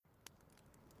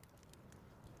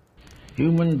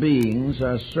Human beings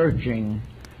are searching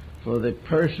for the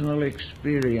personal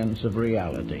experience of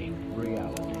reality.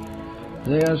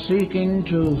 They are seeking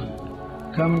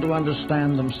to come to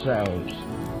understand themselves,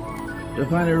 to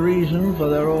find a reason for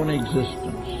their own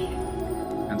existence.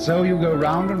 And so you go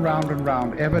round and round and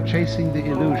round, ever chasing the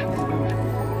illusion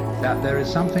that there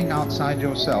is something outside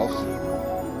yourself,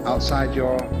 outside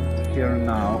your here and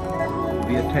now, to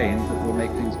be attained that will make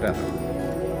things better.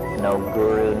 No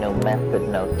guru, no method,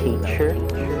 no teacher,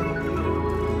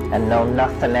 and no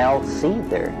nothing else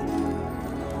either.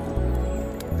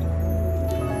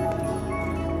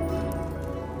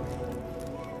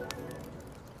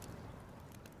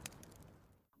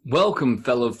 Welcome,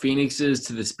 fellow Phoenixes,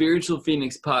 to the Spiritual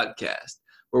Phoenix Podcast,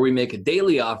 where we make a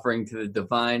daily offering to the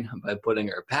divine by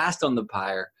putting our past on the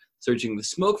pyre, searching the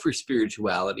smoke for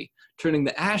spirituality, turning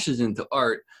the ashes into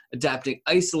art, adapting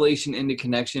isolation into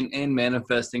connection, and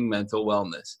manifesting mental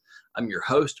wellness. I'm your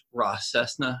host,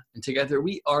 Cessna, and together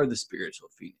we are the Spiritual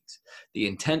Phoenix. The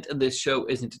intent of this show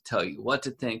isn't to tell you what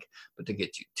to think, but to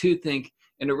get you to think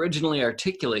and originally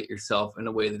articulate yourself in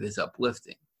a way that is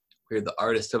uplifting. We're the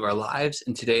artists of our lives,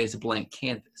 and today is a blank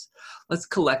canvas. Let's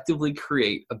collectively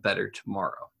create a better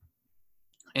tomorrow.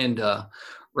 And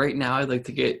right now, I'd like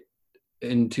to get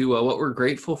into what we're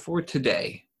grateful for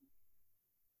today.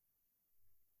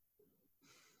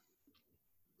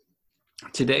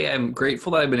 Today, I'm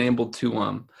grateful that I've been able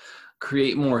to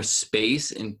create more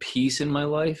space and peace in my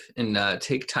life and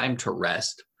take time to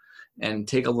rest and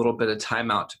take a little bit of time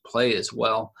out to play as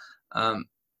well.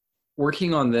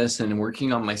 Working on this and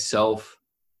working on myself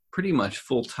pretty much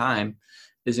full time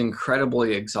is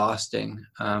incredibly exhausting.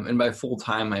 And by full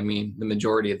time, I mean the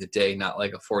majority of the day, not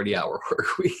like a 40-hour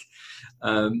work week.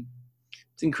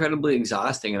 It's incredibly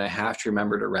exhausting, and I have to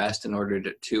remember to rest in order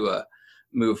to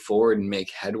move forward and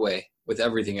make headway with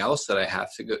everything else that I have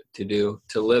to do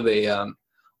to live a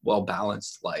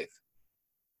well-balanced life.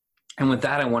 And with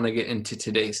that, I want to get into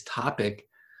today's topic,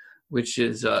 which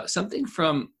is something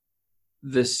from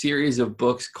the series of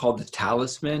books called The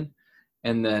Talisman,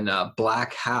 and then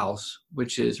Black House,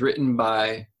 which is written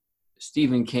by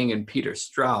Stephen King and Peter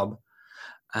Straub.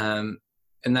 And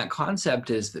that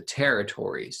concept is the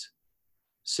territories.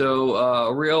 So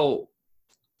a real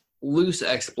loose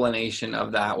explanation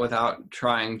of that without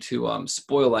trying to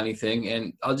spoil anything.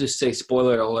 And I'll just say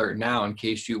spoiler alert now in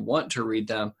case you want to read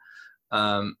them.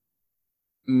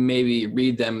 Maybe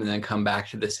read them and then come back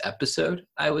to this episode,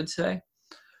 I would say.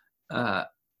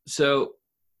 So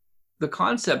the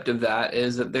concept of that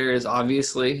is that there is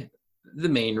obviously the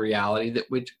main reality that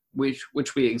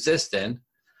which we exist in.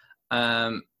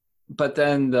 But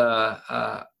then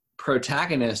the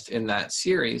protagonist in that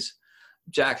series,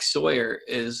 Jack Sawyer,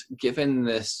 is given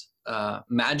this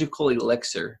magical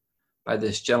elixir by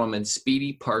this gentleman,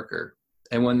 Speedy Parker.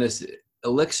 And when this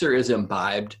elixir is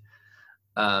imbibed,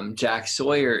 Jack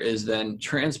Sawyer is then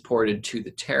transported to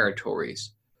the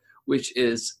territories, which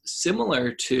is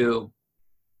similar to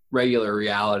regular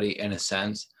reality in a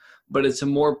sense, but it's a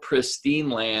more pristine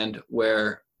land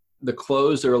where the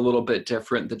clothes are a little bit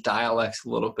different, the dialect's a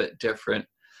little bit different.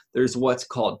 There's what's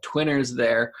called twinners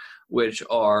there, which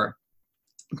are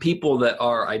people that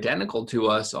are identical to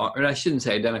us, or I shouldn't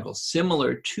say identical,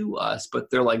 similar to us, but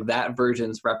they're like that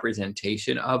version's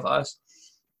representation of us.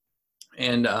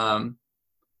 And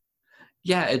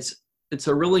it's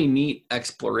a really neat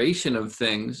exploration of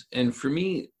things. And for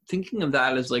me, thinking of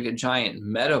that as like a giant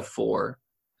metaphor,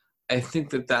 I think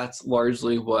that that's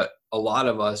largely what a lot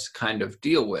of us kind of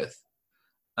deal with.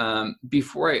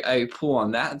 Before I pull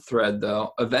on that thread,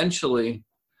 though, eventually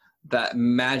that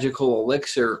magical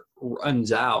elixir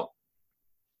runs out,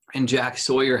 and Jack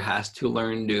Sawyer has to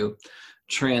learn to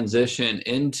transition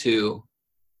into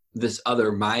this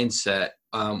other mindset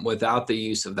without the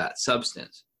use of that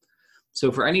substance.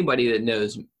 So for anybody that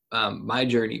knows my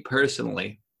journey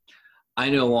personally, I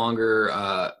no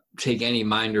longer take any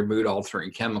mind or mood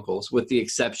altering chemicals, with the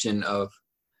exception of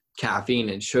caffeine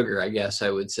and sugar, I guess I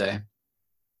would say.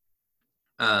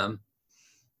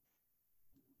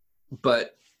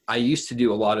 But I used to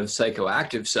do a lot of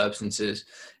psychoactive substances,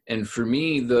 and for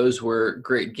me, those were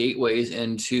great gateways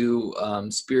into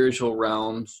spiritual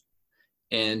realms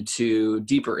and to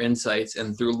deeper insights,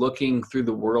 and through looking through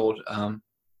the world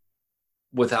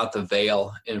without the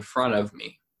veil in front of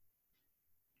me.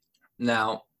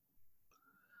 Now,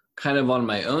 kind of on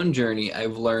my own journey,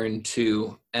 I've learned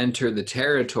to enter the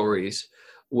territories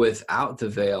without the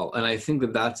veil. And I think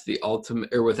that that's the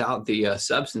ultimate, or without the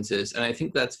substances. And I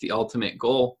think that's the ultimate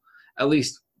goal, at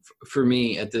least for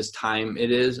me at this time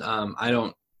it is. I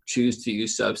don't choose to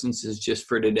use substances just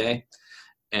for today.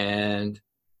 And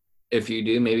if you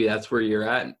do, maybe that's where you're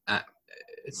at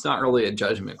it's not really a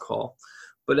judgment call.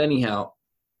 But anyhow,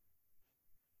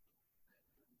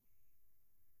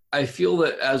 I feel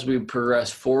that as we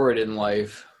progress forward in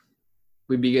life,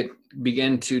 we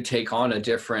begin to take on a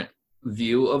different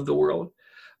view of the world.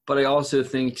 But I also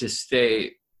think to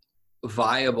stay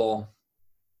viable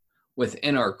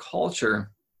within our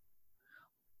culture,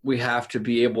 we have to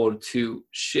be able to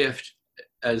shift,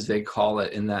 as they call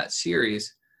it in that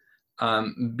series,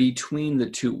 between the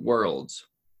two worlds.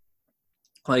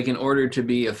 Like, in order to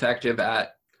be effective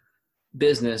at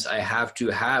business, I have to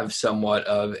have somewhat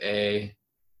of a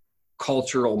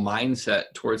cultural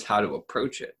mindset towards how to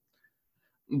approach it.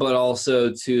 But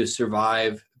also, to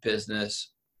survive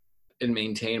business and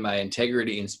maintain my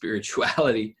integrity and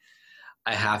spirituality,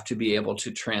 I have to be able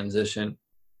to transition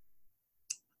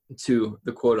to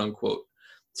the quote unquote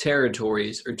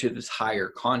territories, or to this higher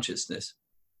consciousness.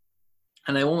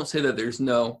 And I won't say that there's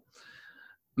no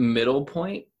middle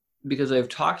point, because I've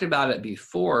talked about it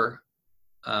before.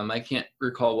 I can't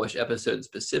recall which episode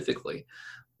specifically,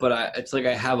 but it's like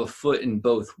I have a foot in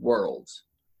both worlds.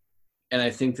 And I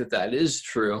think that that is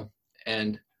true.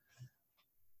 And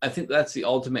I think that's the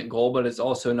ultimate goal, but it's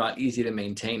also not easy to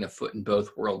maintain a foot in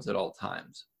both worlds at all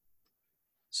times.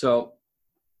 So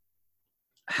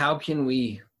how can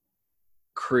we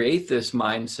create this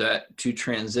mindset to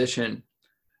transition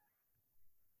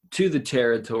to the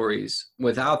territories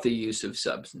without the use of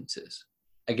substances,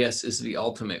 I guess, is the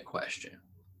ultimate question.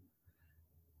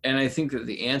 And I think that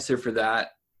the answer for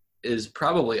that is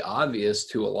probably obvious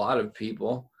to a lot of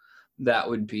people. That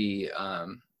would be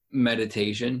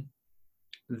meditation.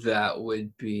 That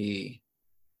would be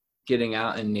getting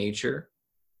out in nature.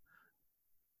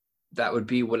 That would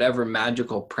be whatever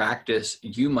magical practice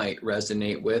you might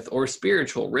resonate with, or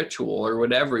spiritual ritual, or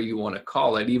whatever you want to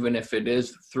call it. Even if it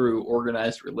is through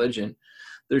organized religion,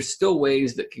 there's still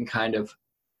ways that can kind of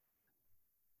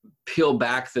peel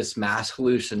back this mass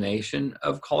hallucination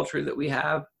of culture that we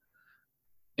have,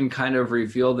 and kind of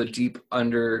reveal the deep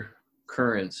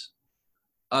undercurrents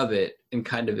of it, and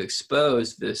kind of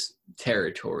expose this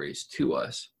territories to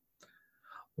us.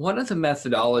 One of the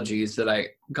methodologies that I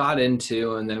got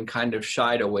into and then kind of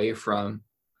shied away from,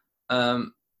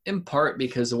 in part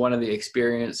because one of the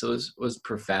experiences was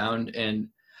profound, and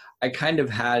I kind of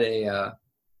had a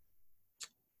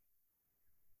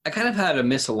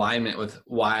misalignment with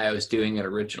why I was doing it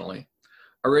originally.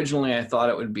 Originally, I thought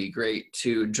it would be great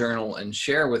to journal and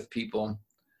share with people,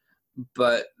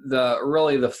 but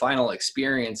the final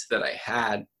experience that I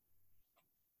had,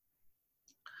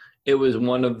 it was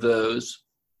one of those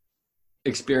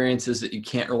experiences that you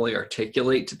can't really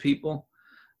articulate to people.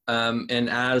 And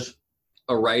as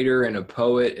a writer and a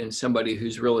poet and somebody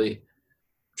who's really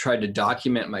tried to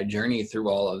document my journey through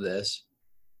all of this,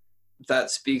 that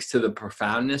speaks to the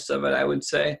profoundness of it, I would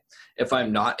say. If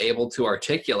I'm not able to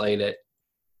articulate it,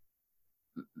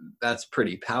 that's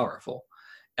pretty powerful.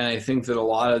 And I think that a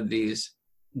lot of these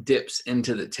dips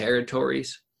into the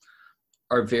territories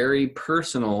are very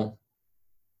personal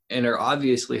and are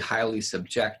obviously highly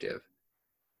subjective.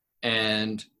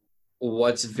 And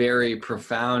what's very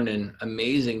profound and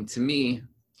amazing to me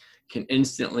can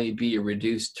instantly be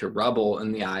reduced to rubble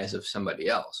in the eyes of somebody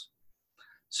else.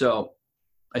 So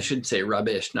I should say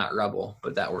rubbish, not rubble,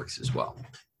 but that works as well.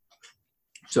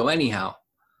 So anyhow,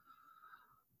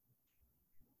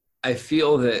 I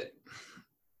feel that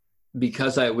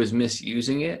because I was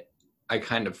misusing it, I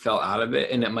kind of fell out of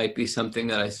it, and it might be something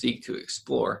that I seek to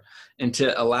explore. And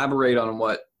to elaborate on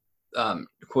what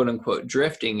quote unquote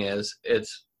drifting is,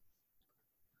 it's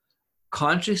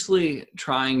consciously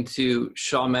trying to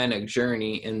shamanic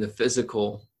journey in the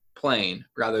physical plane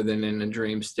rather than in a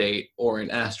dream state or an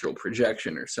astral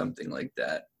projection or something like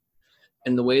that.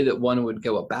 And the way that one would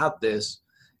go about this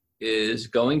is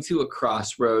going to a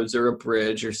crossroads or a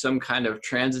bridge or some kind of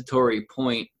transitory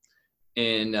point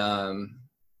in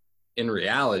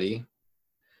reality,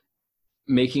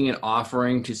 making an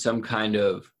offering to some kind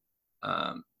of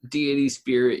deity,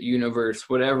 spirit, universe,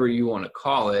 whatever you want to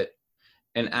call it,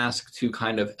 and ask to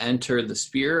kind of enter the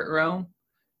spirit realm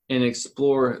and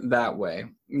explore that way.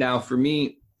 Now, for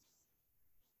me,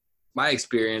 my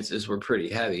experiences were pretty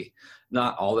heavy,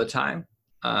 not all the time,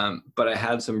 but I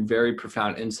had some very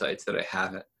profound insights that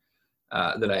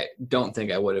I don't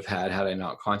think I would have had I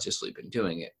not consciously been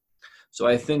doing it. So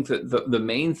I think that the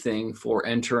main thing for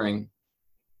entering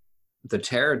the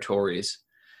territories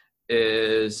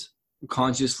is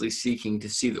consciously seeking to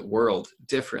see the world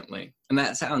differently. And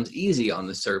that sounds easy on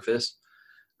the surface,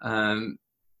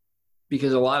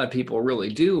 because a lot of people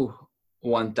really do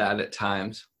want that at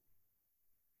times.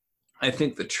 I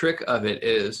think the trick of it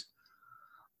is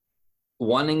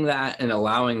wanting that and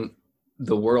allowing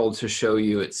the world to show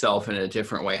you itself in a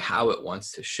different way, how it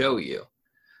wants to show you,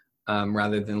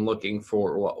 rather than looking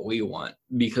for what we want.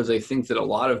 Because I think that a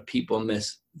lot of people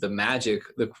miss the magic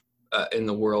in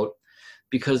the world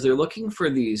because they're looking for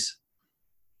these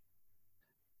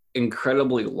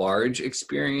incredibly large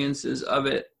experiences of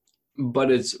it,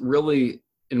 but it's really,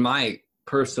 in my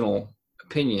personal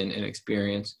opinion and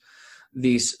experience,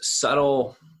 these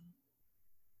subtle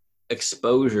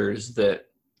exposures that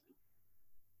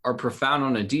are profound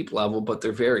on a deep level, but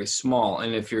they're very small.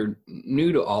 And if you're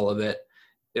new to all of it,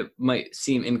 it might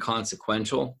seem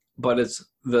inconsequential, but it's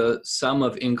the sum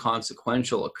of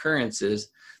inconsequential occurrences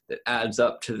that adds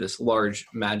up to this large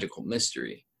magical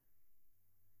mystery.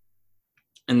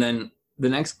 And then the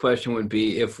next question would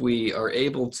be, if we are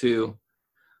able to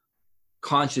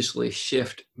consciously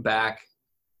shift back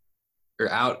or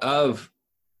out of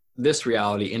this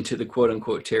reality into the quote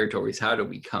unquote territories, how do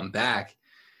we come back?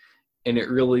 And it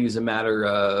really is a matter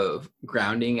of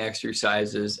grounding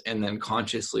exercises and then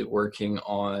consciously working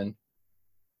on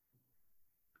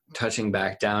touching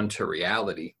back down to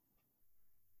reality.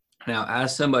 Now,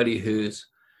 as somebody who's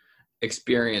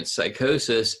experienced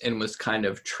psychosis and was kind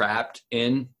of trapped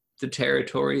in the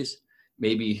territories,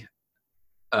 maybe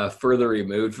a further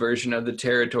removed version of the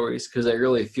territories, because I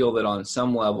really feel that on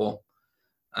some level,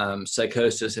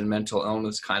 psychosis and mental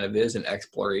illness kind of is an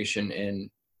exploration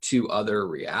into other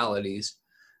realities,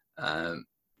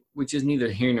 which is neither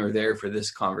here nor there for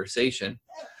this conversation.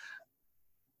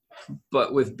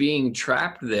 But with being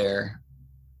trapped there,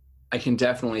 I can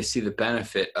definitely see the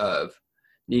benefit of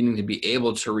needing to be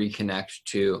able to reconnect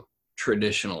to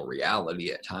traditional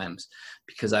reality at times,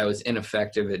 because I was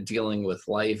ineffective at dealing with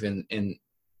life in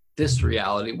this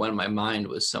reality when my mind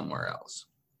was somewhere else.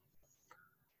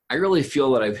 I really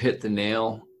feel that I've hit the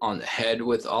nail on the head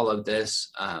with all of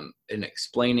this in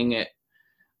explaining it.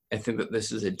 I think that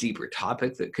this is a deeper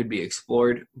topic that could be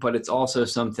explored, but it's also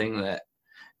something that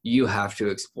you have to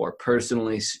explore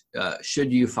personally,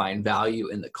 should you find value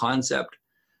in the concept.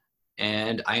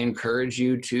 And I encourage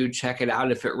you to check it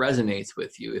out if it resonates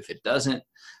with you. If it doesn't,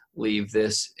 leave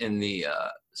this in the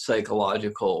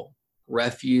psychological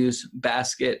refuse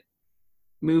basket.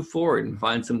 Move forward and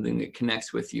find something that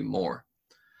connects with you more.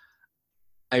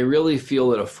 I really feel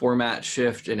that a format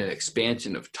shift and an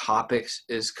expansion of topics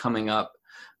is coming up,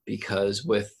 because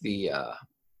with the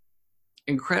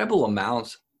incredible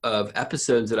amounts of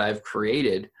episodes that I've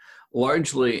created,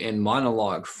 largely in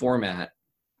monologue format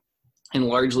and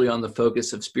largely on the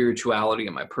focus of spirituality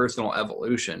and my personal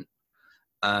evolution,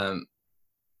 I'm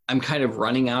kind of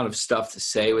running out of stuff to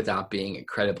say without being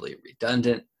incredibly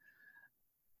redundant.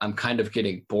 I'm kind of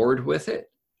getting bored with it.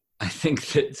 I think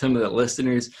that some of the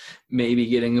listeners may be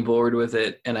getting bored with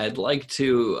it, and I'd like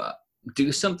to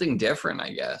do something different,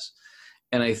 I guess.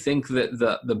 And I think that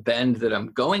the bend that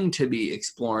I'm going to be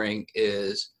exploring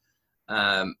is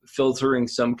filtering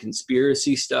some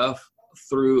conspiracy stuff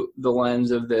through the lens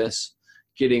of this,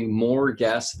 getting more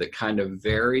guests that kind of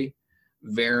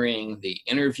varying the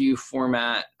interview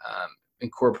format,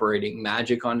 incorporating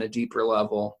magic on a deeper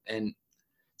level, and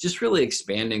just really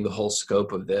expanding the whole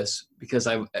scope of this, because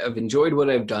I've enjoyed what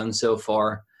I've done so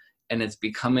far, and it's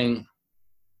becoming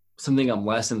something I'm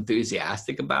less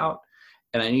enthusiastic about.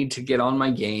 And I need to get on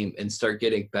my game and start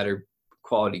getting better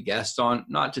quality guests on,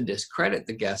 not to discredit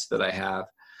the guests that I have,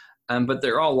 but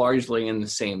they're all largely in the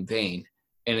same vein.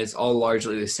 And it's all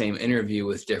largely the same interview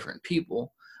with different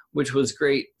people, which was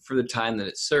great for the time that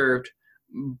it served,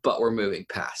 but we're moving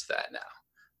past that now.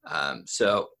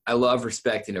 So I love,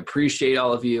 respect, and appreciate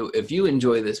all of you. If you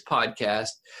enjoy this podcast,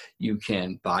 you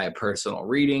can buy a personal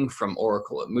reading from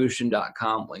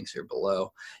oracleofmotion.com. Links are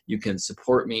below. You can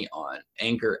support me on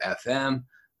Anchor FM,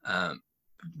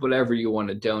 whatever you want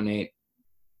to donate.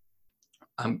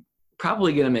 I'm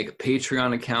probably going to make a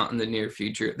Patreon account in the near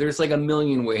future. There's like a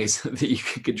million ways that you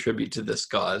can contribute to this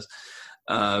cause.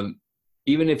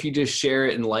 Even if you just share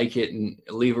it and like it and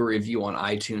leave a review on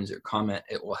iTunes or comment,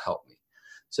 it will help me.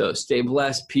 So stay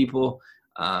blessed, people.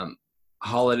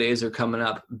 Holidays are coming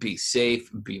up. Be safe,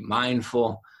 be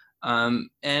mindful,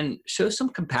 and show some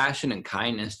compassion and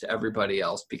kindness to everybody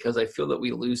else, because I feel that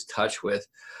we lose touch with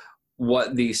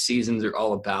what these seasons are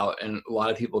all about, and a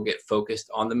lot of people get focused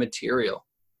on the material.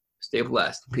 Stay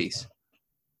blessed. Peace.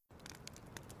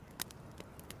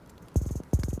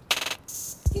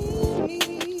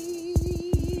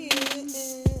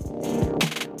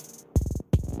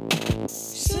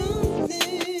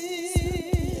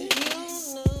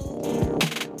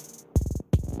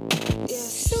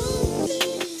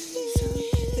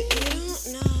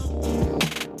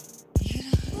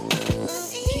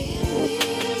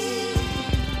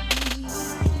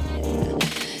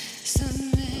 Some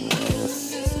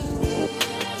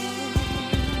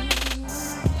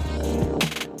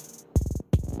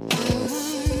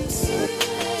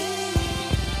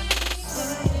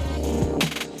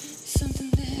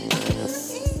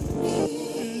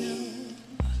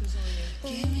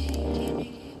Give me